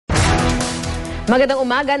Magandang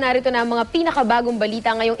umaga, narito na ang mga pinakabagong balita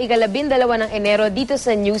ngayong ika-12 ng Enero dito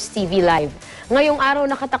sa News TV Live. Ngayong araw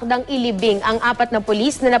nakatakdang ilibing ang 4 na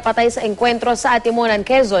pulis na napatay sa engkwentro sa Atimonan,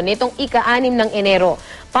 Quezon nitong ika-6 ng Enero.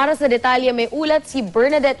 Para sa detalye may ulat si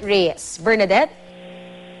Bernadette Reyes. Bernadette?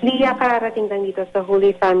 Liya, kararating lang dito sa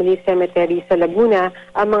Holy Family Cemetery sa Laguna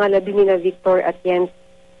ang mga labi ni Victor Atienza.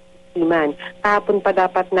 Kahapon pa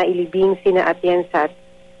dapat na ilibing sina Atienza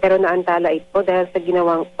pero naantala ito dahil sa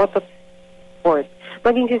ginawang autopsy report.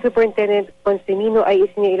 Maging si Superintendent Consimino ay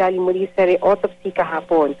isinilalim muli sa re-autopsy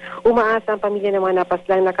kahapon. Umaasa ang pamilya ng mga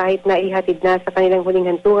napaslang na kahit na ihatid na sa kanilang huling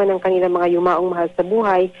hantungan ng kanilang mga yumaong mahal sa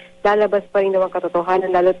buhay, lalabas pa rin daw ang katotohanan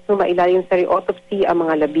lalo't sumailalim sa re-autopsy ang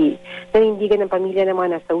mga labi. Nanindigan ng pamilya ng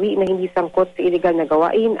mga nasawi na hindi sangkot sa iligal na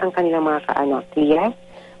gawain ang kanilang mga kaanak. Liya?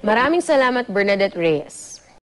 Maraming salamat, Bernadette Reyes.